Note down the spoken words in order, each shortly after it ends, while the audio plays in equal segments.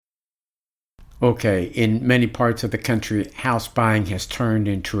Okay, in many parts of the country, house buying has turned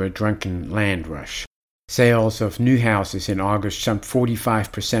into a drunken land rush. Sales of new houses in August jumped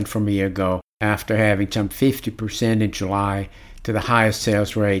 45% from a year ago, after having jumped 50% in July to the highest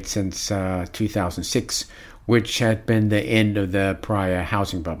sales rate since 2006, which had been the end of the prior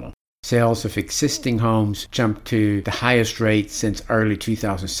housing bubble. Sales of existing homes jumped to the highest rate since early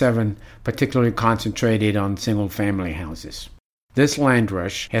 2007, particularly concentrated on single-family houses. This land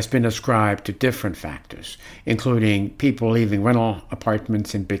rush has been ascribed to different factors, including people leaving rental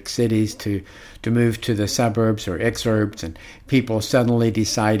apartments in big cities to move to the suburbs or exurbs, and people suddenly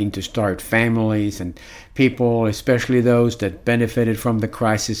deciding to start families, and people, especially those that benefited from the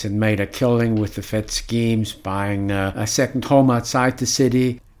crisis and made a killing with the Fed schemes, buying a second home outside the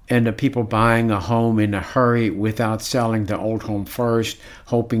city, and the people buying a home in a hurry without selling the old home first,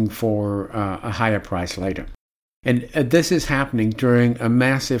 hoping for a higher price later. And this is happening during a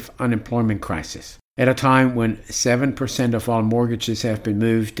massive unemployment crisis, at a time when 7% of all mortgages have been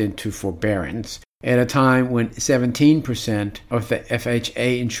moved into forbearance, at a time when 17% of the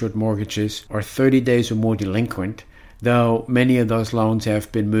FHA-insured mortgages are 30 days or more delinquent, though many of those loans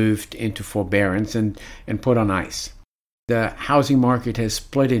have been moved into forbearance and put on ice. The housing market has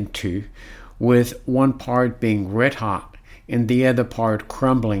split in two, with one part being red hot and the other part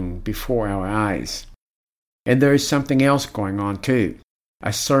crumbling before our eyes. And there is something else going on too,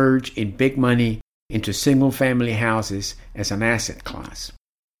 a surge in big money into single-family houses as an asset class.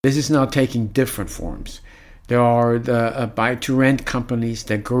 This is now taking different forms. There are the buy-to-rent companies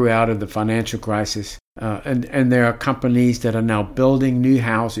that grew out of the financial crisis, and there are companies that are now building new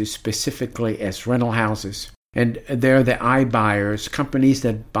houses specifically as rental houses. And there are the iBuyers, companies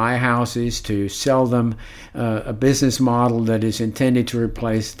that buy houses to sell them, a business model that is intended to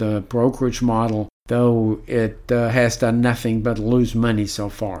replace the brokerage model, though it has done nothing but lose money so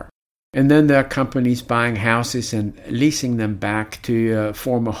far. And then there are companies buying houses and leasing them back to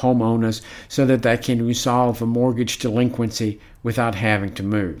former homeowners so that they can resolve a mortgage delinquency without having to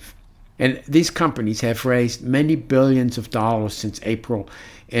move. And these companies have raised many billions of dollars since April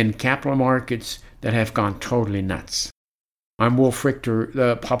in capital markets that have gone totally nuts. I'm Wolf Richter,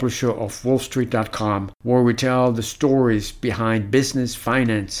 the publisher of WolfStreet.com, where we tell the stories behind business,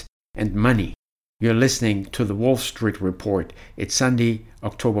 finance, and money. You're listening to the Wolf Street Report. It's Sunday,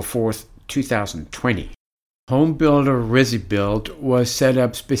 October 4th, 2020. Home builder ResiBuild was set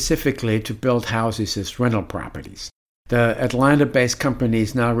up specifically to build houses as rental properties. The Atlanta-based company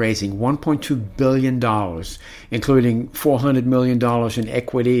is now raising $1.2 billion, including $400 million in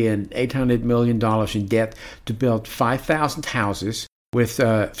equity and $800 million in debt, to build 5,000 houses with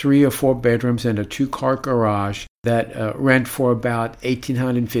 3 or 4 bedrooms and a 2-car garage that rent for about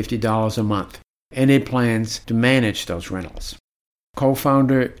 $1,850 a month. And it plans to manage those rentals.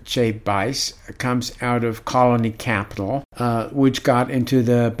 Co-founder Jay Bice comes out of Colony Capital, which got into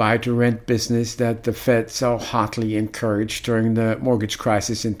the buy-to-rent business that the Fed so hotly encouraged during the mortgage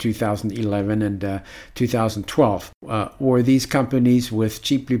crisis in 2011 and 2012, where these companies with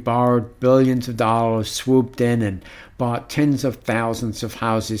cheaply borrowed billions of dollars swooped in and bought tens of thousands of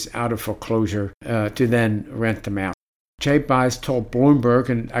houses out of foreclosure to then rent them out. Jay Bice told Bloomberg,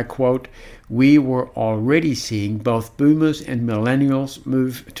 and I quote, "We were already seeing both boomers and millennials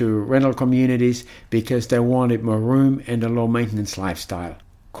move to rental communities because they wanted more room and a low-maintenance lifestyle.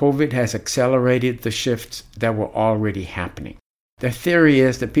 COVID has accelerated the shifts that were already happening." The theory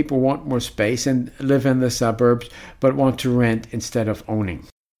is that people want more space and live in the suburbs, but want to rent instead of owning.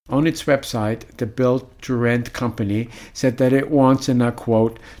 On its website, the build-to-rent company said that it wants, and I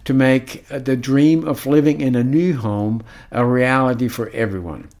quote, "to make the dream of living in a new home a reality for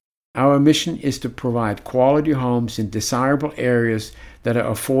everyone. Our mission is to provide quality homes in desirable areas that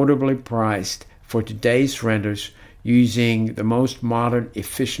are affordably priced for today's renters using the most modern,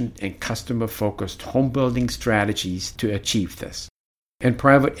 efficient, and customer-focused home building strategies to achieve this." And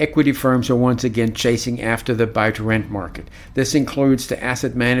private equity firms are once again chasing after the buy-to-rent market. This includes the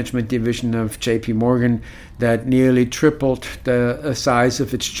asset management division of JP Morgan that nearly tripled the size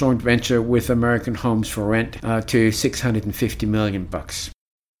of its joint venture with American Homes for Rent to $650 million.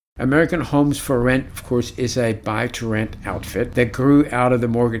 American Homes for Rent, of course, is a buy-to-rent outfit that grew out of the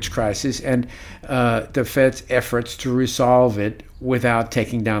mortgage crisis and the Fed's efforts to resolve it without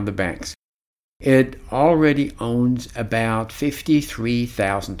taking down the banks. It already owns about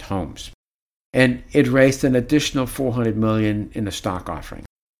 53,000 homes, and it raised an additional $400 million in a stock offering.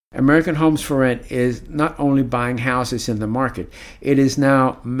 American Homes for Rent is not only buying houses in the market, it is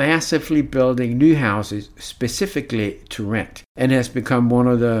now massively building new houses specifically to rent, and has become one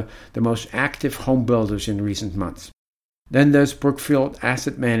of the most active home builders in recent months. Then there's Brookfield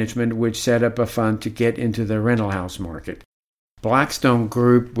Asset Management, which set up a fund to get into the rental house market. Blackstone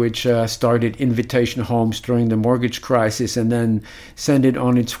Group, which started Invitation Homes during the mortgage crisis and then sent it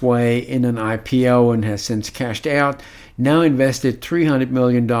on its way in an IPO and has since cashed out, now invested $300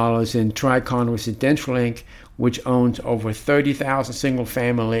 million in Tricon Residential Inc., which owns over 30,000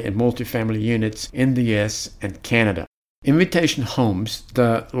 single-family and multifamily units in the U.S. and Canada. Invitation Homes,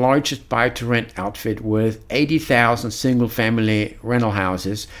 the largest buy-to-rent outfit with 80,000 single-family rental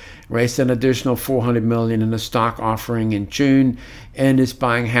houses, raised an additional $400 million in a stock offering in June and is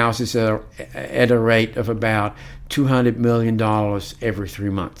buying houses at a rate of about $200 million every 3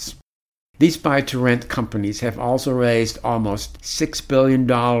 months. These buy-to-rent companies have also raised almost $6 billion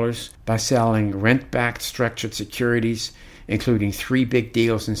by selling rent-backed structured securities, including 3 big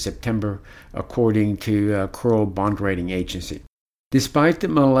deals in September, according to Kroll Bond Rating Agency. Despite the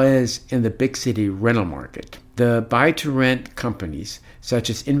malaise in the big city rental market, the buy-to-rent companies, such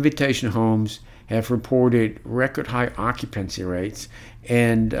as Invitation Homes, have reported record-high occupancy rates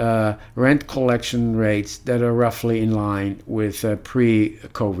and rent collection rates that are roughly in line with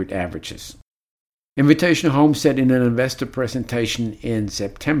pre-COVID averages. Invitation Homes said in an investor presentation in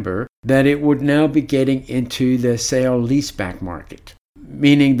September that it would now be getting into the sale-leaseback market,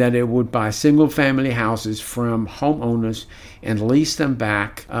 meaning that it would buy single-family houses from homeowners and lease them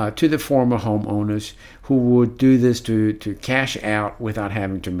back to the former homeowners who would do this to cash out without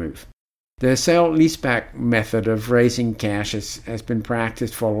having to move. The sale-leaseback method of raising cash has been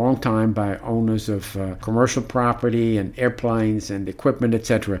practiced for a long time by owners of commercial property and airplanes and equipment,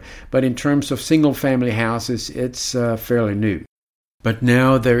 etc. But in terms of single-family houses, it's fairly new. But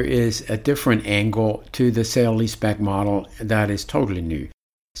now there is a different angle to the sale-leaseback model that is totally new.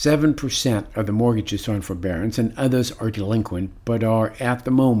 7% of the mortgages are in forbearance and others are delinquent, but are at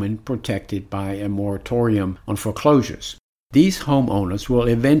the moment protected by a moratorium on foreclosures. These homeowners will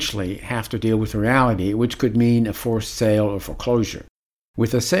eventually have to deal with reality, which could mean a forced sale or foreclosure.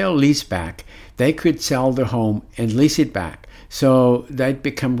 With a sale-leaseback, they could sell their home and lease it back, so they'd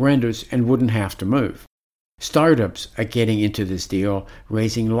become renters and wouldn't have to move. Startups are getting into this deal,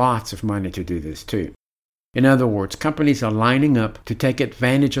 raising lots of money to do this too. In other words, companies are lining up to take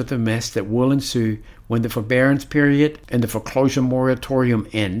advantage of the mess that will ensue when the forbearance period and the foreclosure moratorium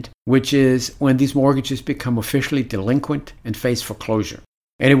end, which is when these mortgages become officially delinquent and face foreclosure.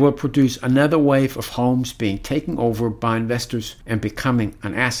 And it will produce another wave of homes being taken over by investors and becoming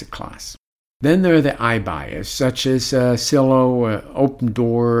an asset class. Then there are the iBuyers, such as Zillow,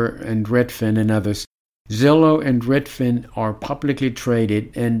 Opendoor, and Redfin, and others. Zillow and Redfin are publicly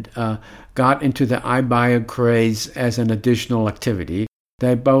traded and got into the iBuyer craze as an additional activity.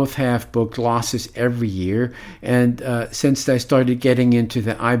 They both have booked losses every year, and since they started getting into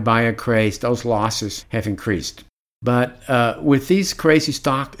the iBuyer craze, those losses have increased. But with these crazy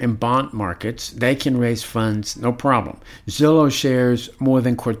stock and bond markets, they can raise funds no problem. Zillow shares more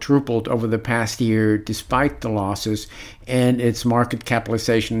than quadrupled over the past year despite the losses, and its market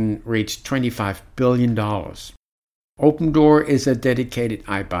capitalization reached $25 billion. Opendoor is a dedicated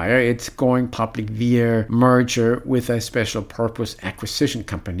iBuyer. It's going public via merger with a special purpose acquisition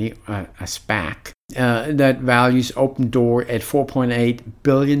company, a SPAC, that values Opendoor at $4.8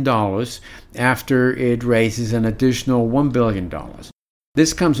 billion after it raises an additional $1 billion.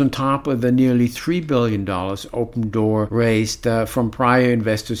 This comes on top of the nearly $3 billion Opendoor raised from prior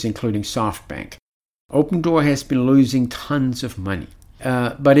investors, including SoftBank. Opendoor has been losing tons of money.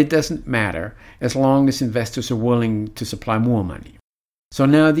 But it doesn't matter as long as investors are willing to supply more money. So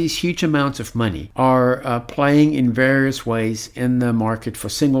now these huge amounts of money are playing in various ways in the market for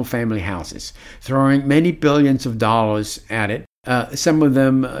single-family houses, throwing many billions of dollars at it, some of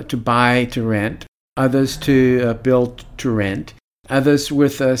them to buy to rent, others to build to rent, others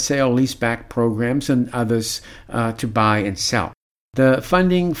with sale-leaseback programs, and others to buy and sell. The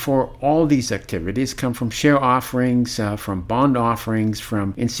funding for all these activities come from share offerings, from bond offerings,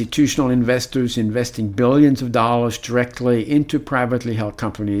 from institutional investors investing billions of dollars directly into privately held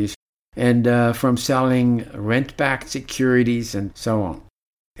companies, and from selling rent-backed securities and so on.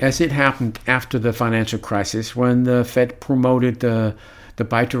 As it happened after the financial crisis, when the Fed promoted the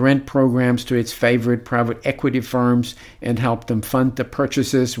buy-to-rent programs to its favorite private equity firms and helped them fund the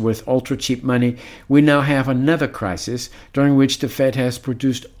purchases with ultra-cheap money, we now have another crisis during which the Fed has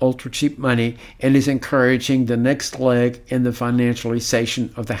produced ultra-cheap money and is encouraging the next leg in the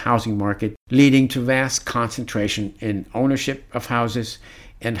financialization of the housing market, leading to vast concentration in ownership of houses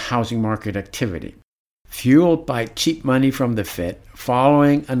and housing market activity. Fueled by cheap money from the Fed,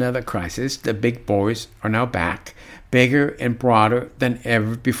 following another crisis, the big boys are now back, bigger and broader than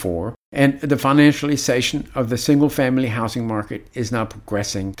ever before, And the financialization of the single-family housing market is now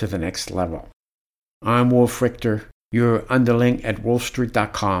progressing to the next level. I'm Wolf Richter, your underling at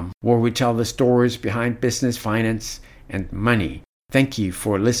wolfstreet.com, where we tell the stories behind business, finance, and money. Thank you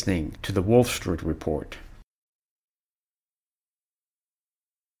for listening to the Wolf Street Report.